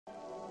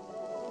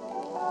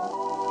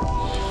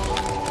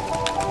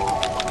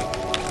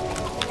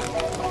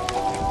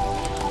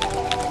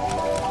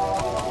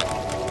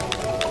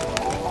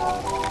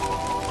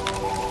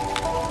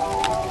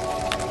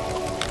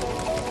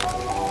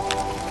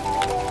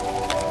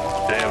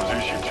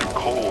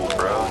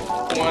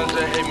ones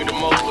that hate me the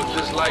most look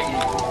just like me.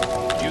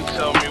 You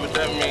tell me what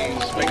that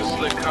means. Make a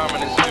slick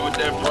comment and say what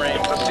that brings.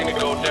 I seen it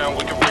go down,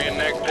 we can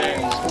reenact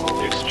things.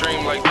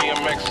 Extreme like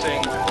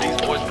DMXing. These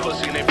boys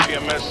pussy and they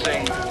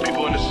PMSing.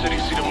 People in the city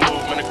see the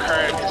movement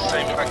occurring and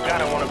say, I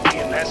gotta wanna be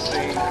in that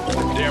scene.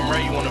 Damn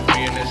right you wanna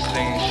be in this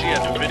scene. She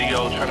had the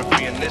video trying to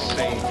be in this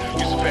scene.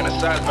 Used to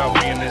fantasize about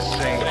being this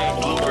scene.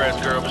 Bluegrass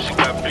girl, but she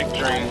got big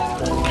dreams.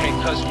 Can't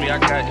touch me, I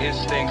got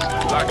instincts.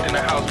 Locked in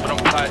the house, but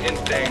I'm plotting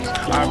things.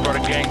 I brought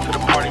a gang to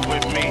the party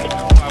with me.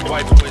 5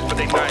 white boys, but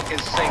they not in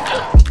sync.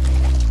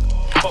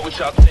 Fuck what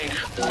y'all think.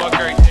 Fuck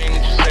everything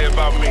that you say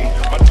about me.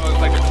 My dogs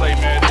like to play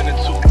Madden in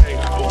 2K.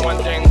 But one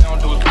thing they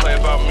don't do is play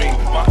about me.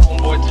 My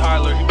homeboy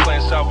Tyler, he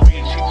playing South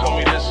Beach. He told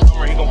me this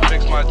summer he gon'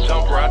 fix my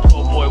jumper. I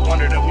told boy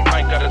Wonder that we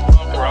might got a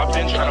thumper. I've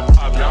been trying to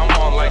pop, now I'm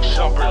on like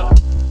Shumper.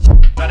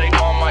 Now they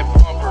on my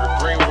bumper.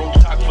 Green room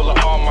chock full of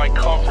all my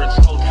comforts.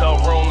 Hotel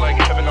room like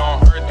heaven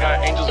on earth.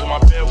 Got angels in my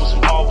bed with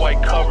some all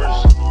white covers.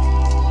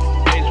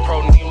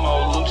 Pro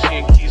Nemo, Lucy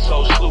and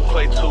Kiso, Sloop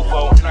Clay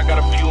Tufo, and I got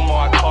a few more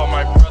I call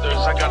my brothers.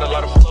 I got a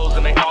lot of flows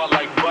and they all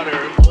like butter.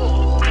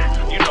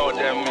 You know what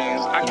that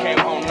means. I came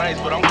home nice,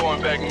 but I'm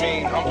going back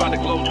mean. I'm about to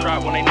globe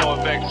trot when they know a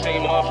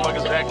vaccine.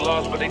 Motherfuckers act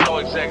lost, but they know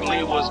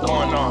exactly what's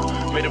going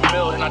on. Made a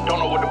bill and I don't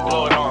know what to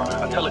blow it on.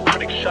 I tell a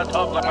critic shut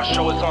up like my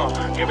show is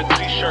on. Give a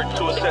t-shirt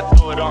to a set,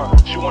 throw it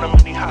on. She want a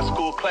many high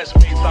school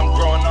classmates, I'm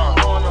growing on.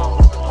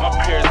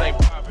 My peers ain't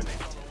popping.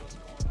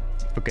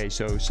 Okay,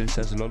 so since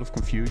there's a lot of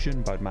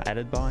confusion about my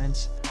edit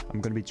binds, I'm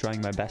gonna be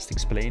trying my best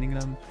explaining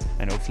them,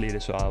 and hopefully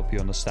this will help you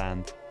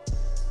understand.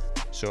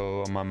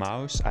 So on my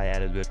mouse, I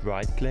edit with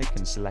right click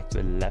and select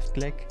with left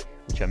click,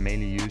 which I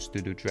mainly use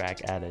to do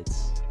drag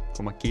edits.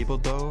 For my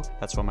keyboard though,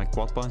 that's where my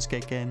quad binds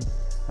kick in.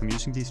 I'm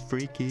using these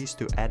 3 keys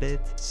to edit,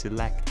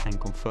 select and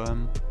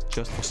confirm,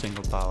 just for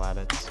single tile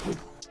edits.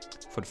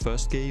 For the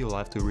first key, you'll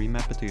have to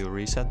remap it to your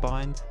reset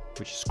bind,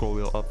 which is scroll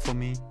wheel up for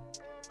me.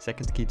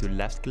 Second key to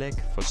left click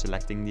for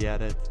selecting the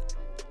edit,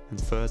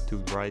 and third to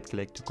right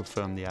click to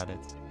confirm the edit.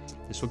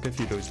 This will give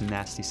you those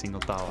nasty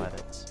single tile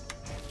edits.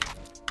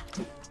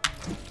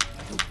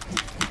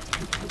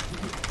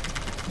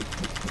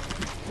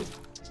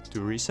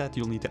 To reset,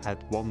 you'll need to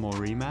add one more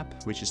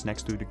remap, which is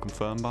next to the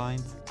confirm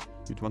bind.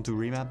 You'd want to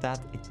remap that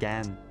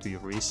again to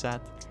your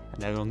reset,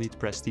 and then you'll need to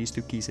press these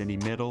 2 keys in the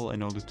middle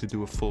in order to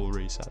do a full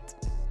reset.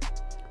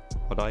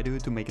 What I do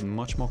to make it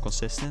much more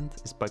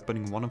consistent is by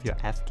putting one of your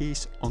F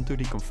keys onto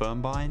the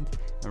confirm bind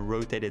and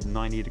rotate it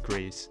 90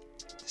 degrees.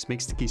 This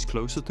makes the keys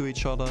closer to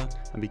each other,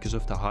 and because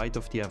of the height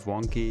of the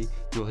F1 key,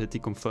 you'll hit the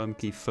confirm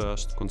key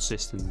first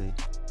consistently.